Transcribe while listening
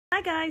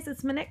Hi guys,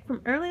 it's Monique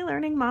from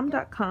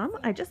earlylearningmom.com.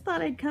 I just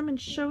thought I'd come and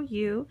show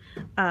you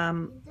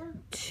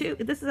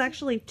this is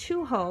actually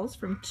two hauls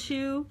from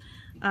two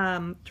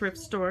thrift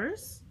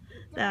stores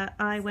that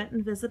I went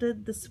and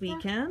visited this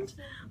weekend.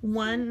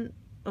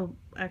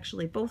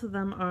 Actually both of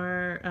them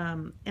are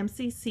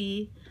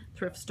MCC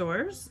thrift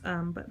stores,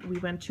 but we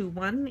went to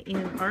one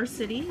in our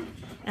city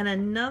and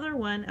another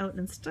one out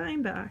in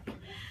Steinbach.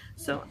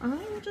 So I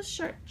will just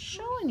start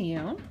showing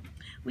you.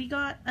 We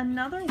got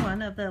another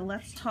one of the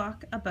Let's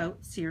Talk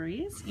About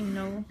series. You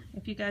know,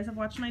 if you guys have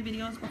watched my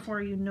videos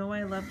before, you know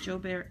I love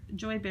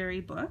Joy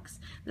Berry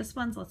books. This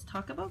one's Let's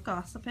Talk About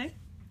Gossiping.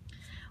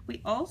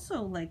 We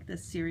also like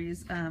this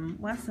series.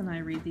 Wes and I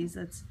read these.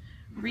 It's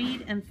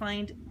Read and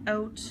Find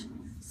Out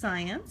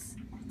Science.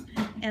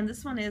 And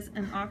this one is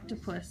An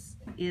Octopus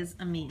is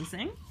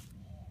Amazing.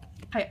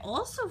 I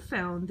also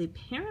found the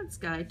Parent's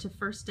Guide to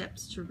First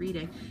Steps to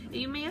Reading.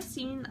 You may have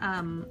seen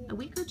a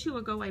week or two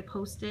ago I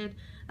posted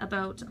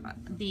about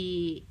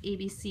the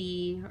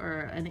ABC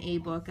or an A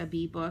book, a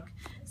B book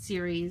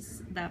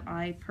series that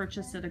I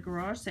purchased at a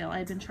garage sale.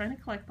 I've been trying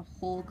to collect the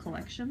whole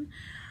collection,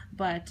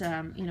 but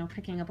you know,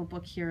 picking up a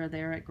book here or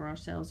there at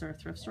garage sales or a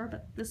thrift store,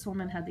 but this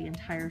woman had the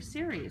entire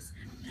series.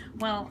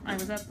 Well, I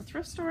was at the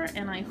thrift store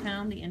and I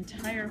found the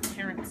entire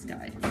Parent's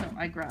Guide, so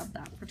I grabbed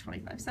that for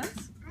 25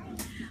 cents.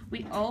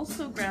 We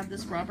also grabbed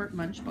this Robert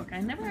Munsch book. I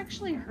never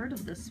actually heard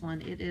of this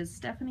one. It is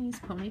Stephanie's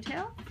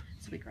Ponytail,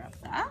 so we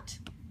grabbed that.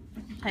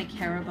 I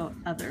Care About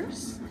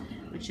Others,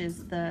 which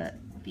is the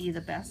Be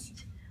the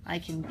Best I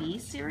Can Be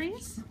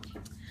series.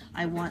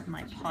 I Want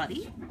My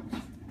Potty.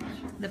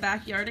 The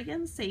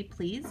Backyardigans Say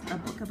Please, a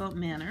book about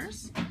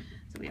manners.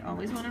 So we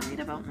always want to read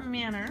about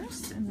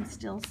manners and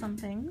instill some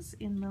things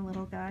in the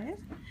little guide.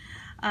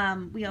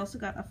 We also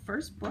got a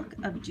first book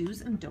of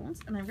Do's and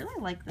Don'ts, and I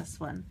really like this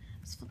one.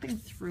 I was flipping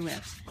through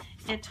it.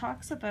 It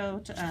talks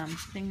about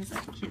things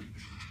that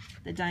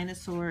the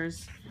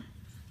dinosaurs.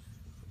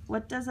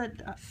 What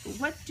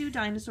do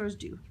dinosaurs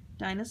do?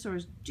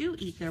 Dinosaurs do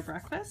eat their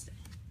breakfast.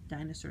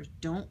 Dinosaurs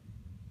don't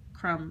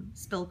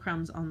spill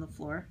crumbs on the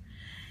floor.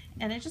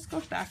 And it just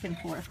goes back and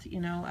forth.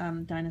 You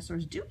know,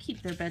 dinosaurs do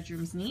keep their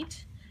bedrooms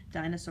neat.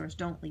 Dinosaurs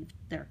don't leave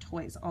their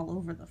toys all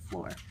over the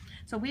floor.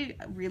 So we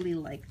really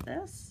like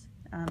this.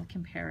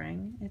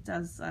 Comparing. It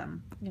does,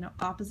 you know,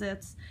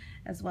 opposites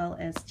as well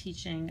as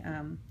teaching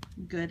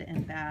good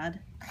and bad.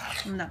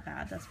 Not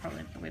bad, that's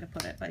probably the way to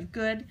put it, but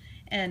good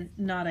and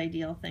not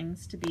ideal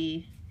things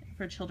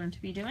for children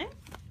to be doing.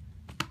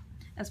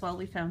 As well,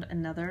 we found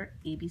another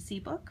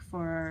ABC book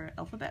for our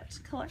alphabet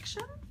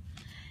collection.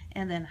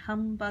 And then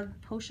Humbug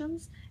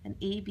Potions, an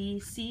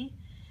ABC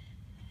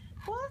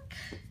book,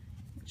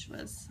 which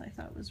I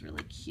thought was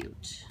really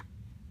cute.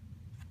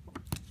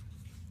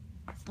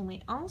 And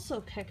we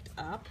also picked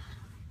up,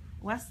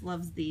 Wes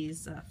loves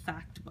these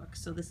fact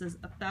books. So this is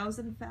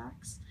 1,000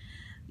 Facts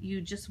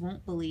You Just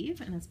Won't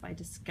Believe, and it's by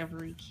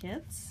Discovery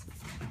Kids.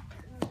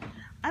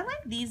 I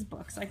like these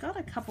books. I got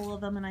a couple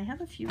of them, and I have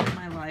a few in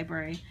my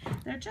library.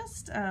 They're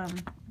just a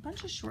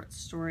bunch of short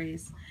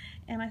stories,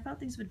 and I thought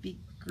these would be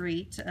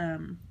great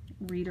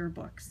reader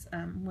books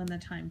when the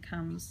time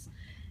comes.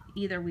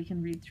 Either we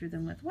can read through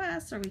them with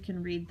Wes, or we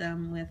can read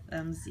them with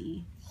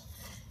Z.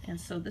 And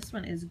so this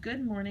one is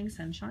Good Morning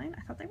Sunshine.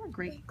 I thought they were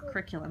great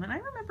curriculum, and I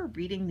remember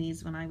reading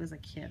these when I was a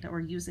kid or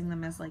using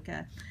them as like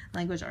a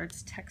language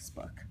arts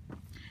textbook.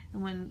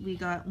 And when we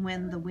got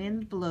When the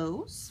Wind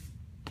Blows.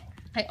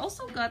 I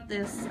also got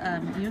this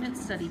unit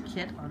study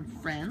kit on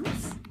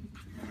Friends.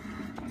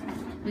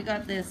 We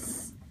got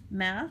this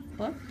math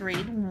book,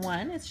 grade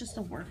 1. It's just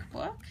a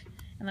workbook,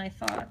 and I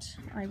thought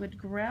I would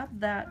grab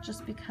that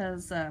just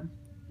because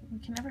we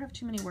can never have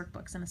too many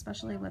workbooks, and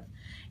especially with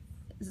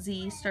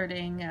Z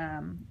starting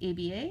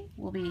ABA,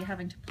 we'll be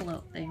having to pull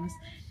out things.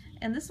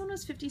 And this one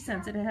was 50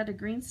 cents. It had a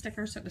green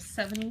sticker, so it was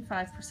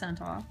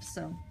 75% off,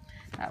 so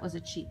that was a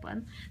cheap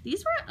one.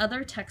 These were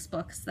other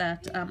textbooks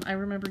that I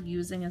remember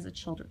using as a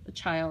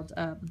child,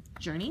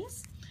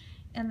 journeys,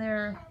 and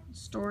they're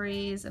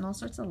stories and all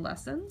sorts of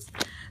lessons.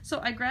 So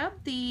I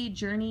grabbed the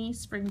Journey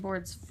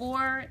Springboards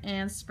 4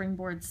 and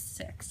Springboard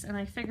 6, and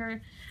I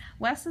figured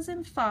Wes is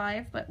in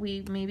 5, but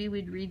maybe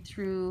we'd read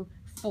through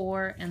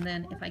 4, and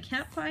then if I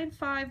can't find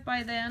 5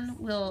 by then,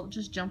 we'll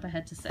just jump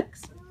ahead to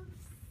 6.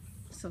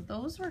 So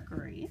those were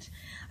great.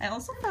 I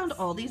also found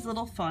all these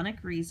little phonic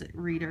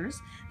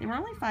readers. They were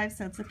only 5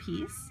 cents a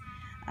piece.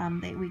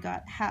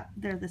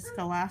 They're the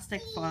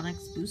Scholastic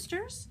Phonics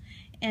boosters,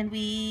 and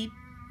we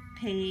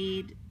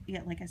paid,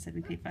 yeah, like I said,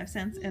 we paid 5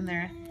 cents. And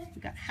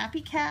we got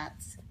Happy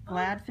Cats,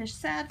 Glad Fish,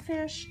 Sad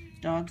Fish,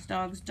 Dogs,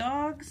 Dogs,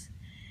 Dogs,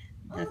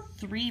 The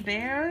 3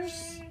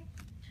 Bears,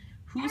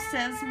 Who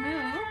Says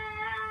Moo.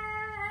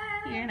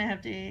 You're gonna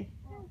have to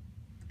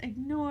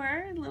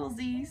ignore little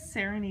Z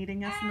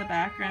serenading us in the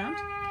background.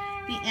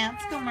 The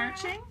Ants Go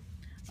Marching,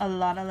 A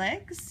Lot of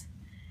Legs,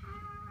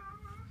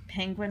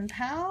 Penguin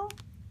Pal,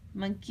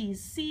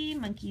 Monkeys See,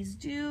 Monkeys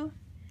Do,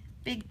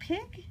 Big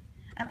Pig,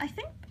 and I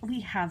think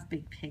we have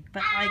Big Pig,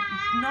 but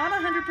I'm not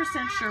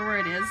 100% sure where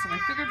it is, so I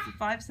figured for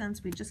 5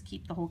 cents we'd just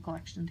keep the whole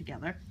collection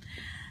together.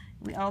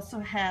 We also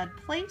had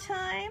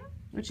Playtime,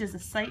 which is a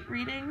sight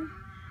reading,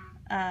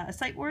 a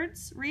sight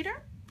words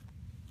reader.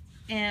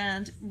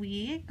 And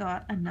we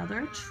got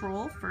another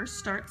Troll First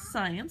Start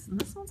Science, and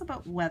this one's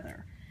about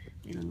weather.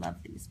 We love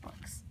these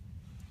books.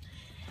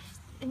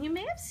 And you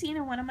may have seen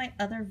in one of my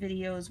other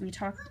videos, we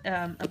talked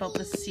about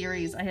this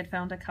series. I had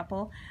found a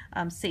couple,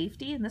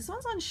 safety, and this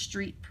one's on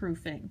street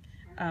proofing.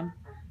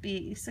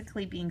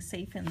 Basically being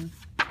safe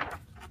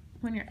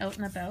when you're out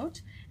and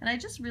about. And I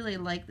just really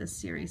like this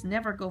series.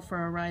 Never go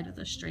for a ride with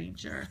a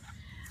stranger.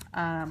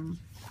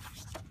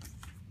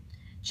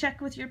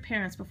 Check with your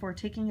parents before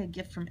taking a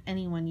gift from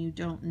anyone you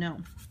don't know.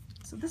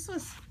 So this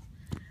was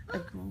a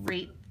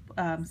great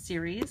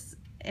series,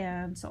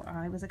 and so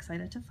I was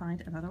excited to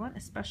find another one,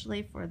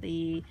 especially for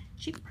the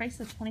cheap price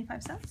of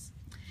 25 cents.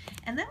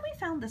 And then we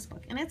found this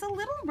book, and it's a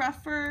little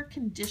rougher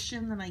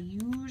condition than I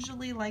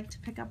usually like to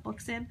pick up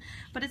books in,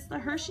 but it's the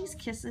Hershey's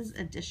Kisses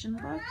edition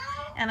book,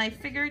 and I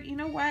figured, you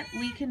know what,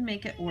 we can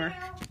make it work.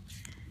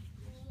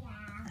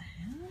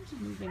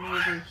 And moving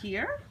over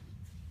here,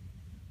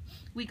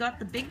 we got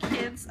the big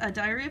kids, A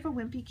Diary of a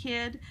Wimpy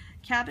Kid,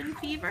 Cabin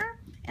Fever,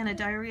 and A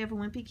Diary of a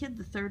Wimpy Kid,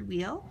 The Third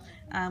Wheel.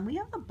 We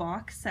have the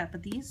box set,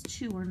 but these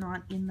two are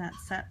not in that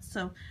set.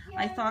 So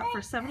I thought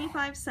for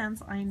 75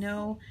 cents, I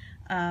know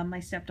my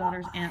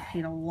stepdaughter's aunt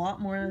paid a lot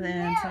more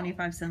than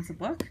 75 cents a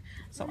book.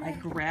 So I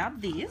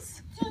grabbed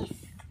these.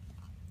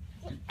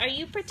 Are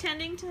you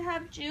pretending to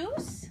have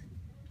juice?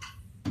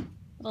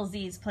 Little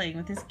Z's playing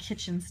with his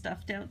kitchen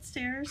stuff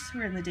downstairs.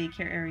 We're in the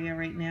daycare area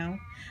right now.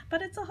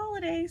 But it's a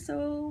holiday,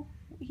 so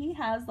he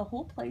has the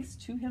whole place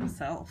to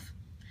himself.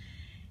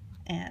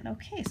 And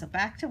okay, so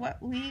back to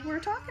what we were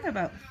talking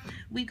about.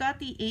 We got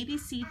the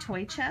ABC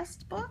Toy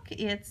Chest book.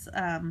 It's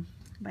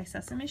by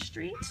Sesame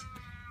Street.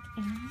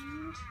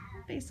 And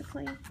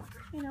basically,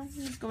 you know,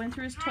 he's going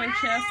through his toy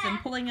chest and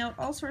pulling out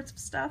all sorts of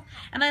stuff.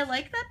 And I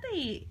like that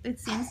it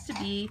seems to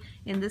be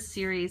in this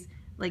series,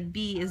 like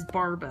B is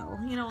barbell.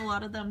 You know, a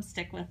lot of them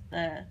stick with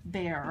the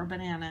bear or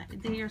banana.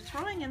 They are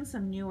throwing in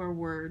some newer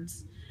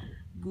words.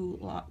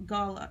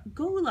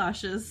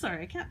 Goulashes,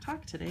 sorry, I can't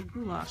talk today.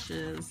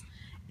 Goulashes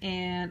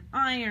and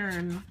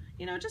iron,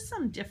 you know, just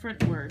some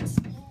different words.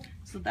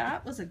 So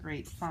that was a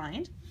great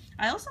find.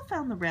 I also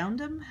found the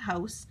Random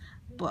House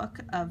book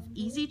of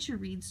easy to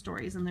read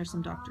stories, and there's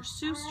some Dr.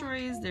 Seuss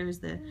stories. There's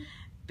the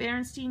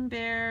Berenstain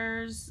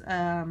Bears.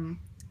 You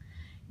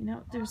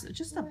know, there's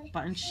just a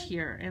bunch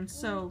here, and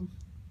so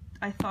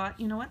I thought,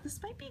 you know what,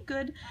 this might be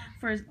good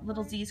for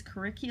little Z's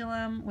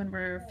curriculum when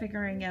we're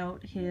figuring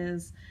out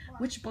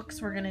which books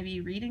we're going to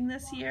be reading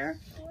this year.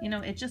 You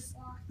know, it just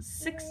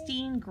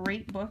 16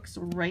 great books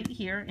right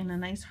here in a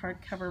nice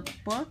hardcover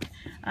book.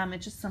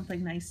 It's just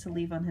something nice to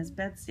leave on his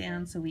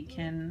bedstand so we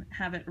can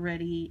have it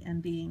ready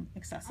and being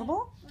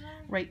accessible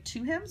right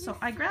to him. So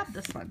I grabbed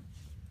this one.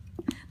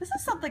 This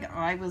is something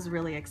I was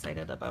really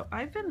excited about.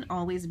 I've been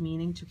always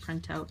meaning to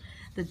print out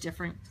the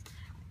different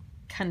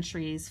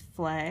countries'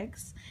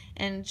 flags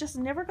and just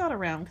never got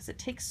around because it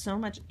takes so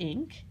much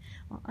ink.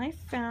 Well, I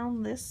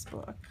found this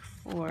book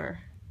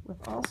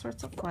with all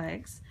sorts of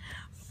flags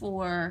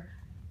for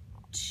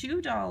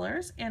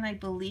 $2, and I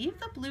believe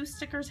the blue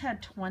stickers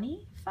had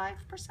 25%,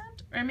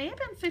 or it may have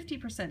been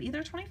 50%,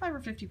 either 25 or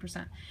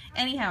 50%.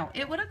 Anyhow,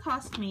 it would have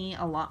cost me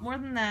a lot more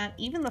than that.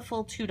 Even the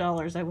full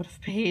 $2 I would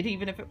have paid,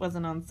 even if it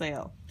wasn't on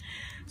sale.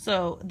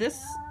 So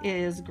this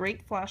is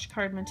great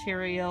flashcard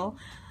material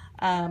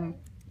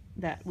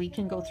that we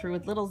can go through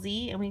with little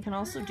Z, and we can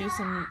also do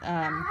some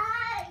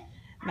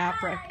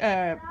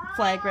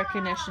flag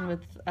recognition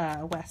with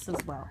Wes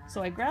as well.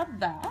 So I grabbed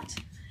that.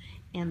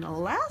 And the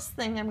last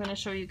thing I'm going to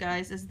show you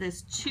guys is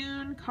this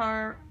Tune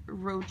Car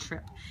road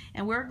trip.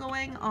 And we're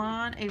going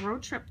on a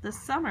road trip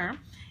this summer,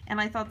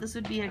 and I thought this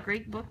would be a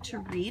great book to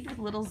read with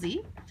little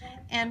Z.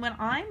 And when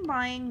I'm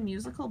buying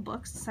musical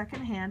books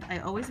secondhand, I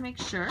always make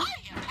sure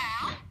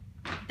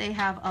they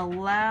have a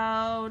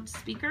loud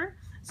speaker,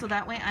 so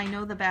that way I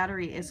know the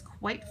battery is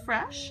quite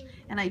fresh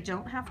and I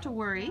don't have to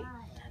worry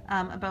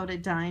about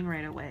it dying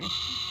right away.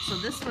 So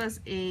this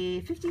was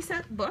a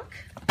 50-cent book.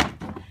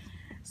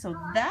 So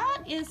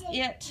that is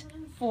it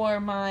for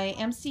my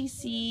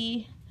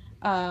MCC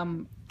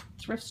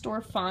thrift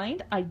store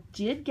find. I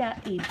did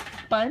get a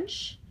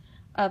bunch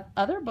of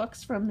other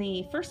books from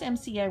the first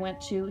MC I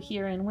went to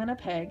here in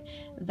Winnipeg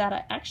that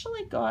I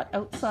actually got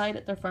outside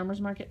at their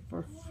farmers market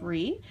for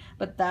free,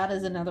 but that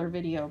is another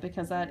video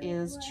because that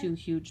is 2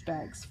 huge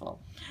bags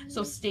full.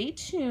 So stay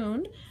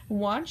tuned,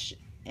 watch,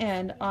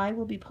 and I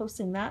will be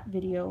posting that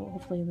video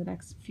hopefully in the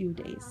next few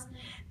days.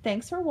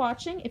 Thanks for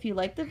watching. If you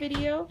like the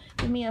video,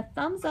 give me a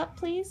thumbs up,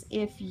 please.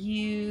 If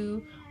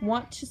you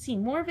want to see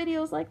more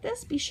videos like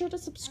this, be sure to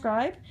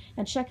subscribe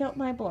and check out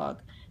my blog,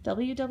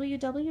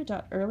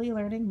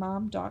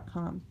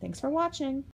 www.earlylearningmom.com. Thanks for watching.